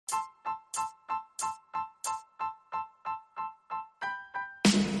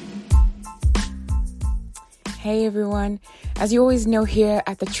Hey everyone. As you always know, here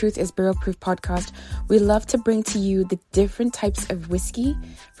at the Truth is Barrel Proof podcast, we love to bring to you the different types of whiskey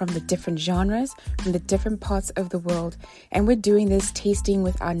from the different genres, from the different parts of the world. And we're doing this tasting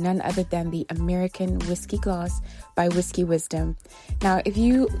with our none other than the American Whiskey Glass by Whiskey Wisdom. Now, if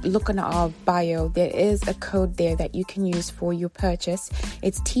you look on our bio, there is a code there that you can use for your purchase.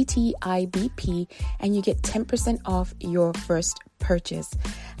 It's TTIBP, and you get 10% off your first purchase.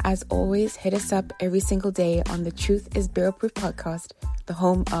 As always, hit us up every single day on the Truth is Barrel Proof podcast, the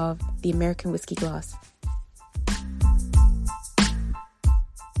home of the American Whiskey Glass.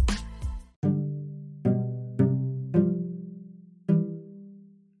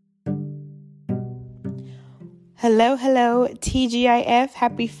 Hello, TGIF.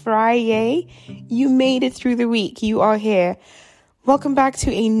 Happy Friday. You made it through the week. You are here. Welcome back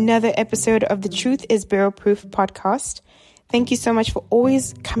to another episode of the Truth is Barrel Proof podcast. Thank you so much for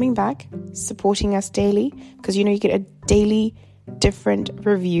always coming back, supporting us daily, because you get a daily different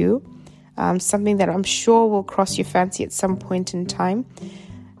review, something that I'm sure will cross your fancy at some point in time.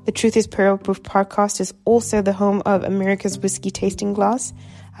 The Truth is Barrel Proof podcast is also the home of America's Whiskey Tasting Glass.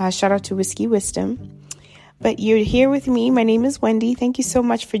 Shout out to Whiskey Wisdom. But you're here with me. My name is Wendy. Thank you so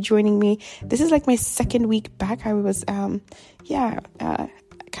much for joining me. This is like my second week back. I was, kind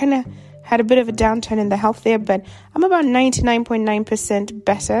of had a bit of a downturn in the health there, but I'm about 99.9%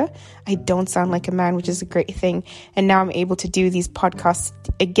 better. I don't sound like a man, which is a great thing. And now I'm able to do these podcasts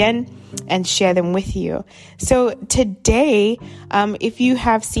again and share them with you. So today, if you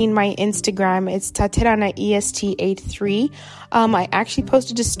have seen my Instagram, it's Taterana EST83. I actually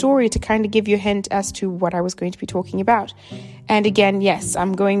posted a story to kind of give you a hint as to what I was going to be talking about. And again, yes,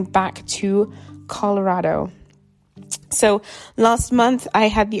 I'm going back to Colorado. So last month, I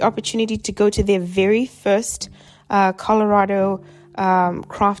had the opportunity to go to their very first Colorado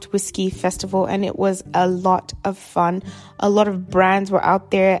craft whiskey festival, and it was a lot of fun. A lot of brands were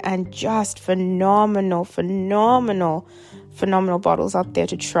out there, and just phenomenal bottles out there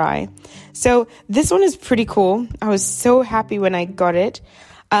to try. So this one is pretty cool. I was so happy when I got it.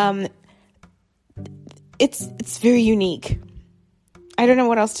 It's very unique. I don't know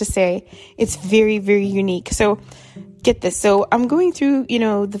what else to say. It's very, very unique. So get this. So I'm going through,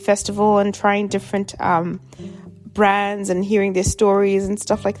 the festival and trying different brands and hearing their stories and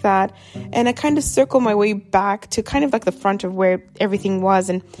stuff like that. And I kind of circle my way back to kind of like the front of where everything was.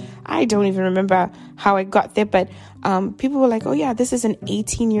 And I don't even remember how I got there. But people were like, oh, yeah, this is an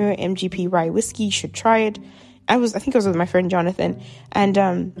 18-year MGP rye whiskey. You should try it. I think I was with my friend Jonathan. And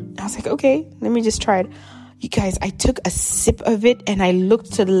I was like, okay, let me just try it. You guys, I took a sip of it and I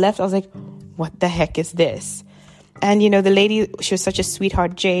looked to the left. I was like, what the heck is this? And, the lady, she was such a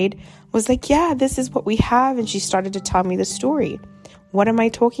sweetheart, Jade, was like, yeah, this is what we have. And she started to tell me the story. What am I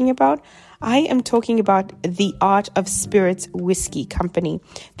talking about? I am talking about the Art of Spirits Whiskey Company.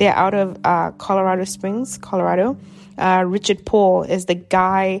 They're out of Colorado Springs, Colorado. Richard Paul is the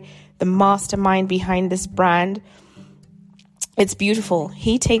guy, the mastermind behind this brand. It's beautiful.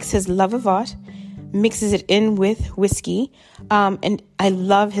 He takes his love of art, mixes it in with whiskey, and I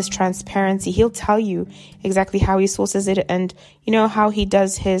love his transparency. He'll tell you exactly how he sources it and how he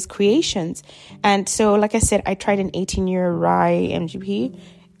does his creations. And so, like I said, I tried an 18-year rye MGP.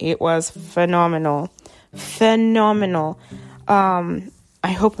 It was phenomenal.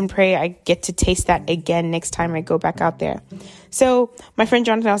 I hope and pray I get to taste that again next time I go back out there. So my friend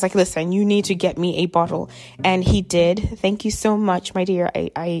Jonathan, I was like, listen, you need to get me a bottle. And he did. Thank you so much, my dear.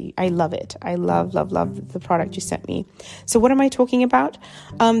 I love it. I love the product you sent me. So what am I talking about?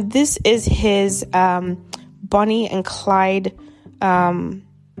 This is his Bonnie and Clyde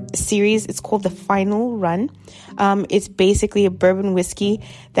series. It's called The Final Run. It's basically a bourbon whiskey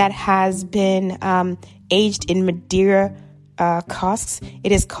that has been aged in Madeira casks.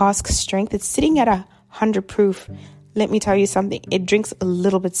 It is cask strength. It's sitting at 100 proof. Let me tell you something. It drinks a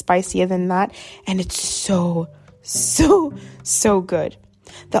little bit spicier than that, and it's so good.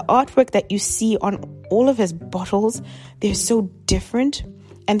 The artwork that you see on all of his bottles, they're so different,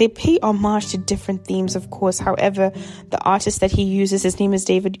 and they pay homage to different themes, of course. However, the artist that he uses, his name is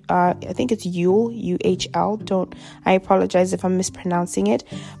David, I think it's Uhl, U-H-L. I apologize if I'm mispronouncing it.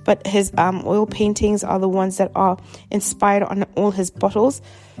 But his oil paintings are the ones that are inspired on all his bottles.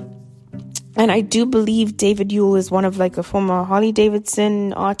 And I do believe David Uhl is one of like a former Harley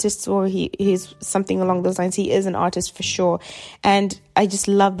Davidson artist, or he's something along those lines. He is an artist for sure. And I just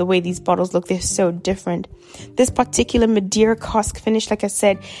love the way these bottles look. They're so different. This particular Madeira cask finish, like I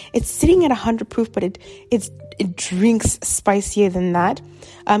said, it's sitting at 100 proof, but it's it drinks spicier than that.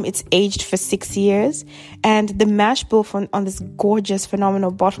 It's aged for 6 years, and the mash bill on this gorgeous,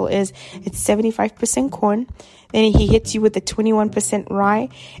 phenomenal bottle is it's 75% corn. Then he hits you with the 21% rye,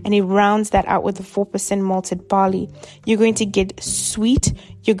 and he rounds that out with the 4% malted barley. You're going to get sweet,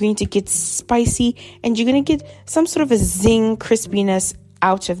 you're going to get spicy, and you're going to get some sort of a zing crispiness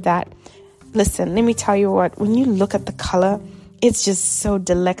out of that. Listen, let me tell you what, when you look at the color, it's just so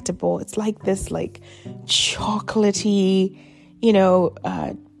delectable. It's like this like chocolatey,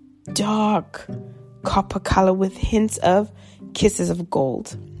 dark copper color with hints of kisses of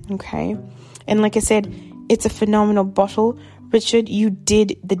gold. Okay. And like I said, it's a phenomenal bottle. Richard, you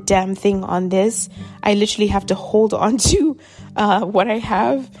did the damn thing on this. I literally have to hold on to what I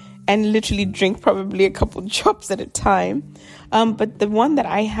have and literally drink probably a couple drops at a time. But the one that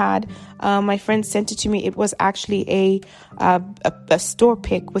I had, my friend sent it to me. It was actually a store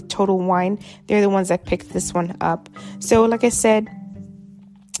pick with Total Wine. They're the ones that picked this one up. So like I said,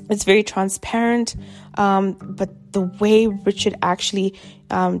 it's very transparent. But the way Richard actually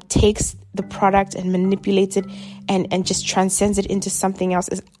takes the product and manipulates it and just transcends it into something else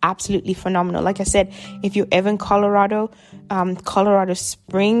is absolutely phenomenal. Like I said, if you're ever in Colorado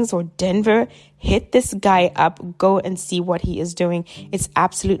Springs or Denver, hit this guy up, go and see what he is doing. It's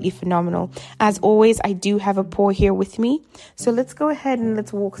absolutely phenomenal. As always, I do have a pour here with me. So let's go ahead and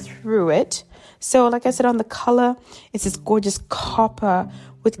let's walk through it. So like I said, on the color, it's this gorgeous copper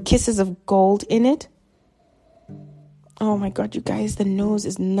with kisses of gold in it. Oh my God, you guys, the nose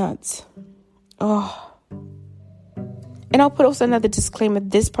is nuts. Oh. And I'll put also another disclaimer.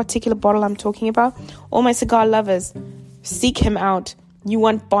 This particular bottle I'm talking about, all my cigar lovers, seek him out. You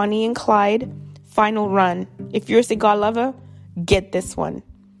want Bonnie and Clyde, final run. If you're a cigar lover, get this one.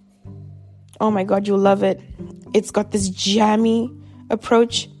 Oh my God, you'll love it. It's got this jammy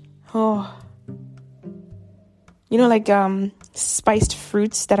approach. Oh. Like spiced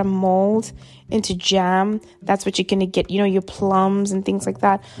fruits that are mulled into jam. That's what you're going to get, your plums and things like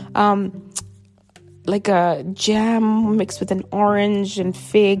that. Like a jam mixed with an orange and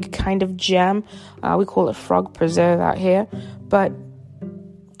fig kind of jam. We call it frog preserve out here. But,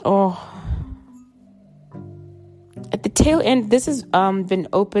 at the tail end, this has been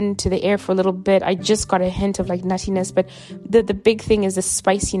open to the air for a little bit. I just got a hint of like nuttiness, but the big thing is the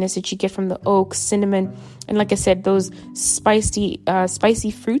spiciness that you get from the oak, cinnamon, and like I said, those spicy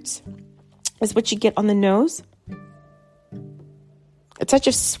fruits is what you get on the nose. A touch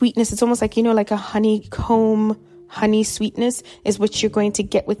of sweetness. It's almost like, like a honeycomb, honey sweetness is what you're going to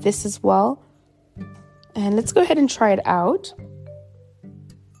get with this as well. And let's go ahead and try it out.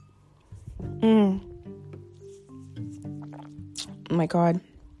 Oh my God.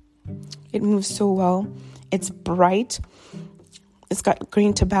 It moves so well. It's bright. It's got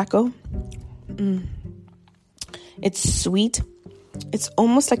green tobacco. It's sweet. It's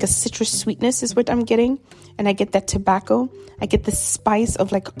almost like a citrus sweetness is what I'm getting. And I get that tobacco. I get the spice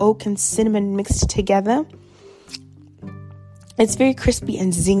of like oak and cinnamon mixed together. It's very crispy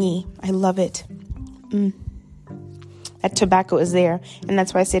and zingy. I love it. That tobacco is there. And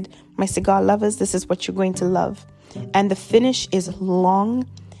that's why I said, my cigar lovers, this is what you're going to love. And the finish is long.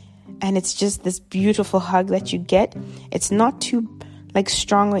 And it's just this beautiful hug that you get. It's not too like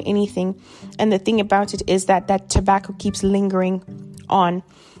strong or anything. And the thing about it is that tobacco keeps lingering on.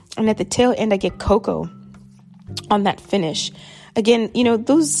 And at the tail end, I get cocoa on that finish. Again,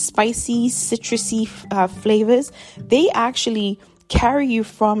 those spicy, citrusy flavors, they actually carry you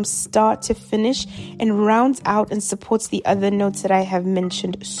from start to finish and rounds out and supports the other notes that I have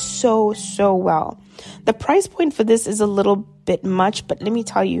mentioned so well. The price point for this is a little bit much, but let me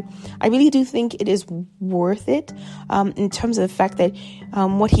tell you, I really do think it is worth it in terms of the fact that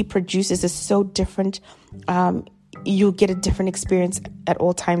what he produces is so different. You'll get a different experience at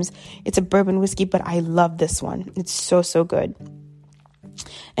all times. It's a bourbon whiskey, but I love this one. It's so good.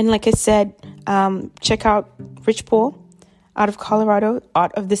 And like I said, check out Rich Paul out of Colorado,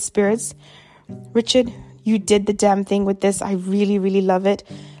 Art of the Spirits. Richard, you did the damn thing with this. I really love it.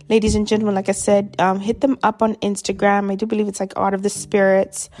 Ladies and gentlemen, like I said, hit them up on Instagram. I do believe it's like Art of the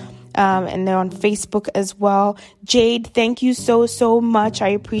Spirits. And they're on Facebook as well. Jade, thank you so much. I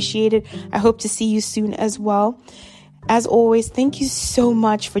appreciate it. I hope to see you soon as well. As always, thank you so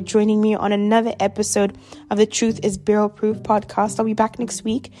much for joining me on another episode of the Truth is Barrel Proof podcast. I'll be back next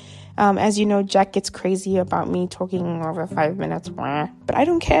week. As you know, Jack gets crazy about me talking over 5 minutes, but I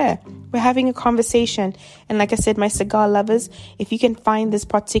don't care. We're having a conversation. And like I said, my cigar lovers, if you can find this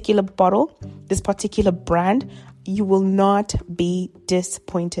particular bottle, this particular brand, you will not be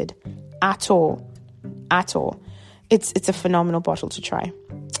disappointed at all. It's a phenomenal bottle to try.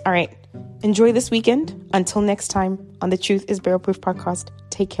 All right. Enjoy this weekend. Until next time on the Truth is Barrel Proof podcast.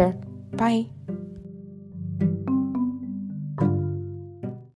 Take care. Bye.